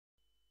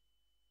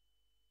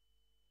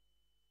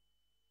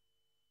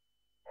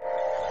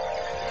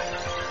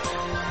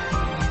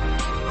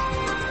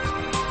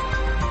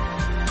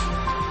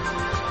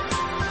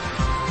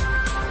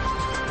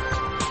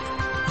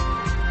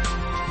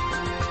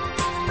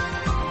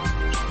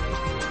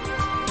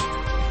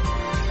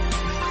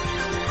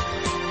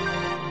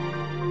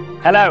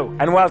Hello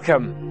and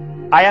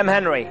welcome. I am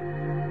Henry,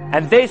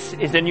 and this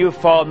is the new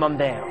Ford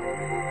Mondeo.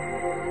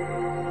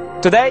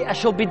 Today I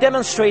shall be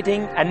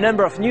demonstrating a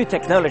number of new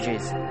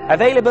technologies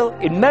available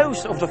in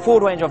most of the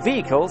Ford range of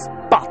vehicles,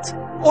 but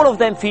all of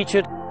them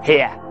featured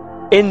here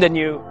in the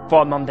new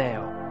Ford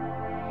Mondeo.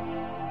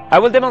 I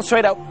will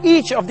demonstrate how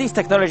each of these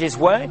technologies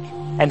work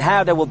and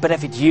how they will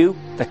benefit you,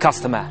 the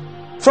customer.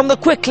 From the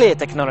Quick Clear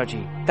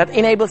technology that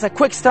enables a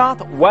quick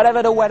start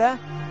whatever the weather,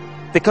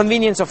 the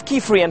convenience of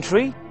key-free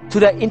entry, to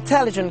the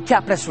intelligent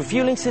capless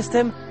refueling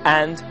system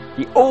and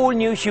the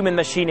all-new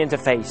human-machine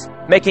interface,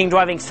 making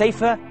driving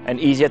safer and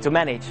easier to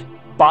manage.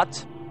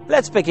 But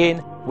let's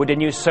begin with the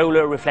new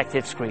solar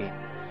reflective screen.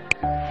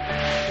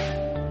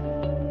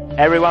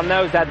 Everyone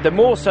knows that the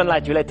more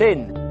sunlight you let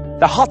in,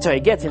 the hotter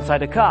it gets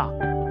inside the car,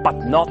 but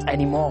not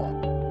anymore.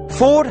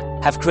 Ford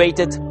have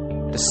created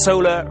the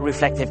solar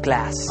reflective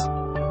glass.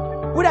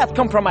 Without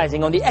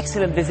compromising on the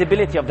excellent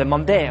visibility of the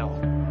Mondeo,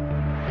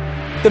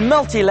 the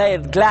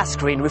multi-layered glass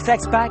screen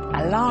reflects back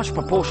a large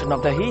proportion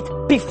of the heat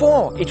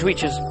before it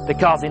reaches the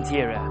car's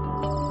interior.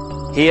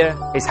 Here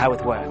is how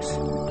it works.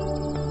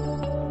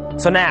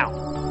 So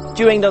now,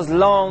 during those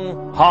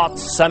long, hot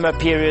summer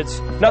periods,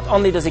 not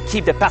only does it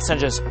keep the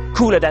passengers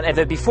cooler than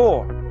ever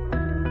before,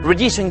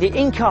 reducing the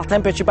in-car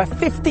temperature by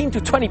 15 to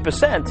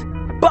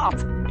 20%,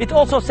 but it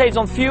also saves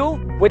on fuel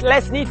with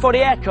less need for the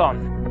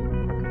aircon.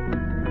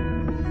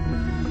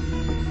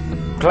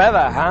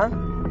 Clever, huh?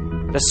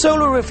 The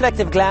solar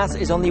reflective glass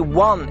is only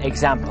one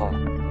example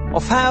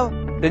of how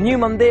the new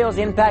Mondeo's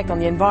impact on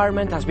the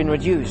environment has been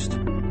reduced.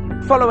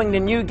 Following the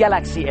new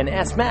Galaxy and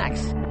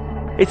S-Max,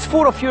 it's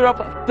Ford of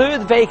Europe's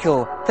third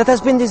vehicle that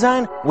has been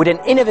designed with an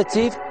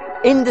innovative,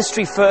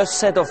 industry-first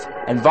set of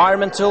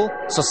environmental,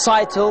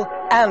 societal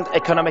and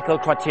economical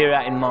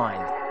criteria in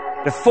mind.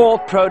 The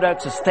Ford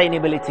Product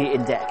Sustainability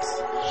Index.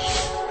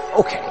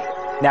 Okay,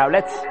 now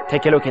let's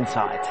take a look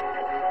inside.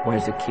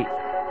 Where's the key?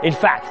 In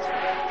fact,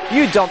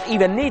 you don't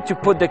even need to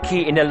put the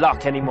key in the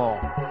lock anymore.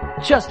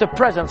 Just the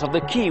presence of the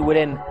key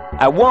within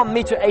a 1.80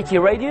 meter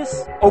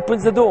radius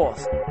opens the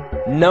doors.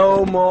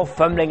 No more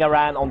fumbling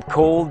around on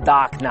cold,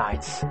 dark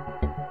nights.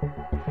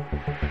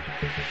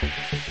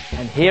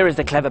 And here is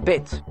the clever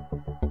bit.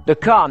 The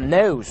car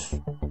knows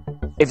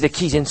if the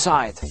key's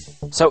inside,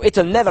 so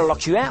it'll never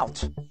lock you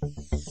out.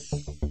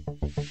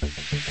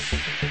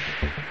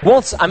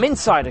 Once I'm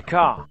inside the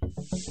car,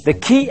 the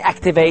key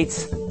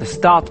activates the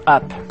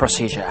start-up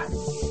procedure.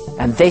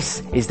 And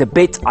this is the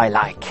bit I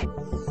like.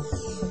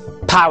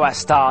 Power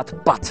start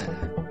button.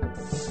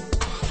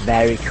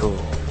 Very cool.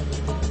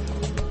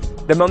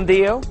 The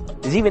Mondeo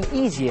is even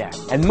easier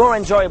and more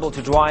enjoyable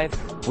to drive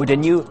with the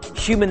new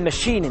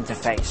human-machine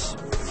interface.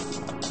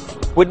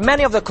 With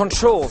many of the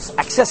controls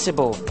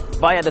accessible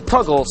via the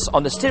toggles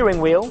on the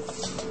steering wheel,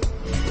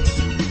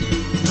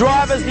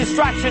 driver's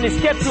distraction is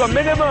kept to a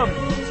minimum.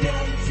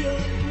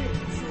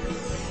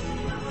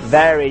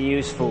 Very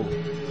useful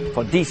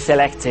for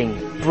deselecting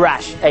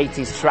brash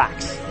 80s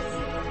tracks.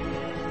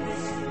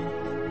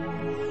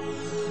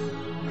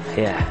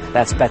 Yeah,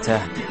 that's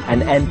better.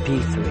 An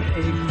MP3.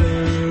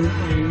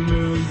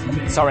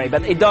 Sorry,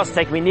 but it does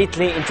take me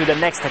neatly into the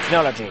next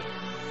technology.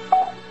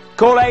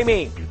 Call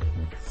Amy.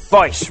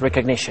 Voice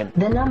recognition.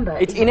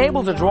 It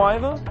enables the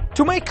driver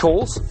to make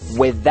calls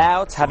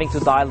without having to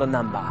dial the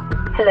number.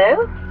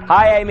 Hello?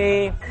 Hi,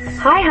 Amy.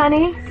 Hi,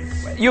 honey.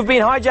 You've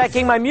been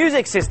hijacking my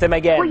music system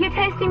again. Well, your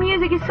tasty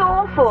music is so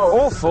awful.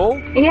 Awful?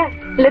 Yes.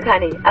 Look,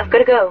 honey, I've got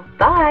to go.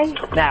 Bye.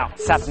 Now,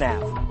 sat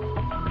nav.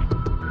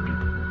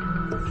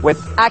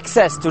 With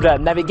access to the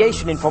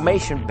navigation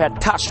information per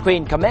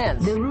touchscreen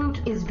command,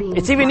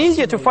 it's even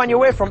easier to find your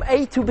way from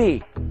A to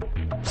B.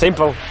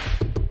 Simple.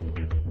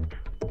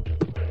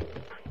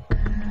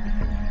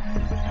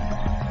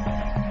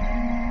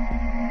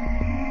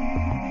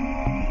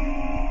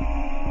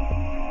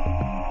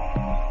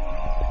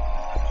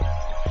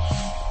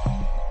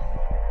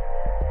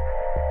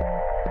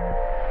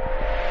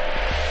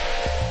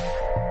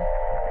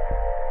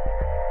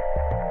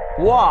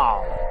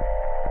 Wow!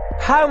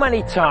 How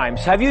many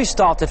times have you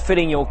started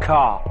filling your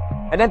car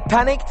and then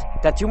panicked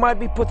that you might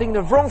be putting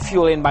the wrong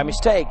fuel in by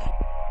mistake?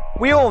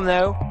 We all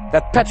know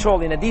that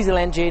petrol in a diesel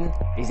engine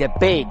is a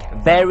big,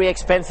 very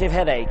expensive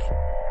headache.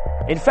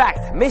 In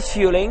fact,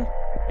 misfueling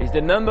is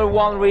the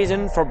 #1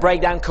 reason for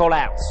breakdown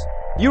call-outs.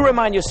 You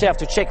remind yourself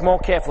to check more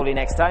carefully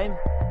next time,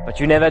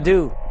 but you never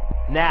do.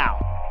 Now,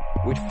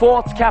 with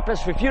Ford's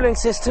capless refueling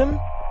system,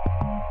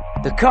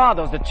 the car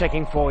does the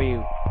checking for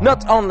you.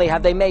 Not only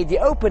have they made the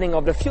opening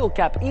of the fuel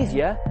cap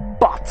easier,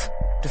 but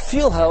the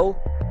fuel hole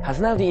has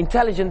now the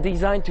intelligent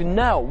design to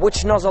know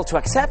which nozzle to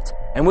accept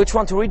and which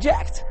one to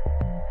reject.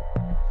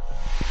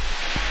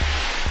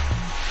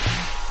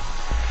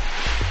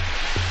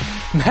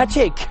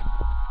 Magic!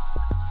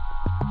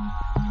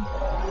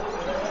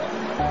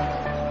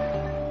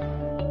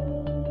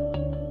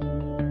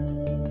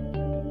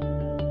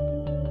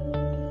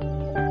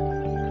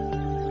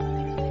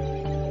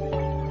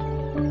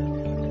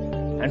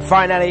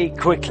 Finally,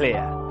 quick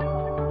clear.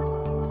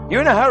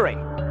 You're in a hurry.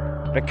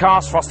 The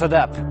car's frosted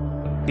up.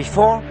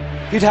 Before,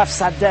 you'd have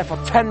sat there for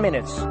 10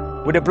 minutes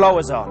with the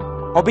blowers on,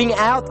 or being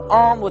out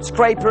armed with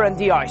scraper and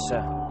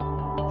de-icer.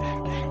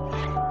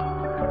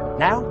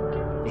 Now,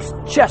 it's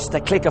just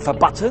a click of a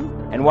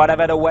button, and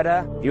whatever the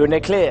weather, you're in the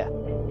clear.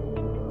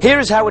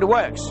 Here's how it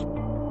works.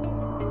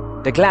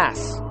 The glass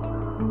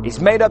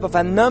is made up of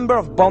a number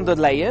of bonded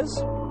layers.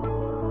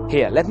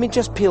 Here, let me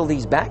just peel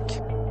these back.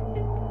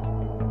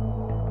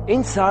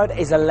 Inside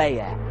is a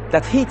layer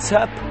that heats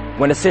up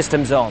when the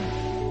system's on.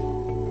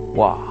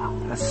 Wow,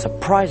 that's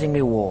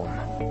surprisingly warm.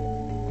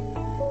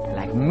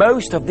 Like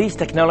most of these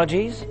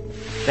technologies,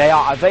 they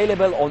are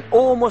available on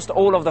almost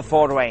all of the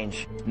Ford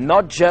range,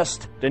 not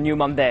just the new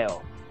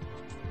Mondeo.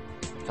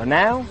 So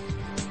now,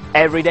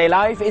 everyday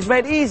life is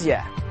made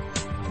easier.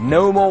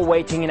 No more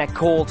waiting in a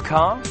cold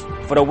car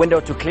for the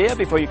window to clear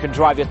before you can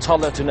drive your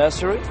toddler to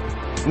nursery.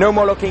 No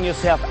more locking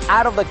yourself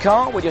out of the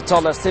car with your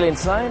toddler still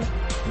inside.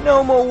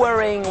 No more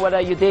worrying whether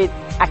you did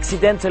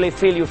accidentally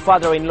fill your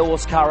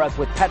father-in-law's car up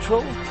with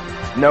petrol.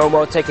 No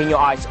more taking your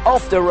eyes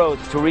off the road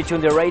to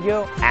retune the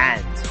radio.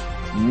 And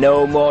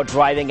no more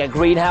driving a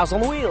greenhouse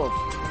on wheels.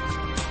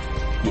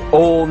 The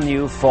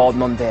all-new Ford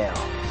Mondeo.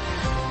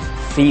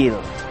 Feel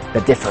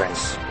the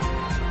difference.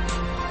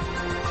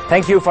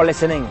 Thank you for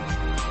listening.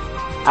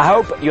 I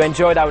hope you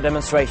enjoyed our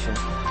demonstration.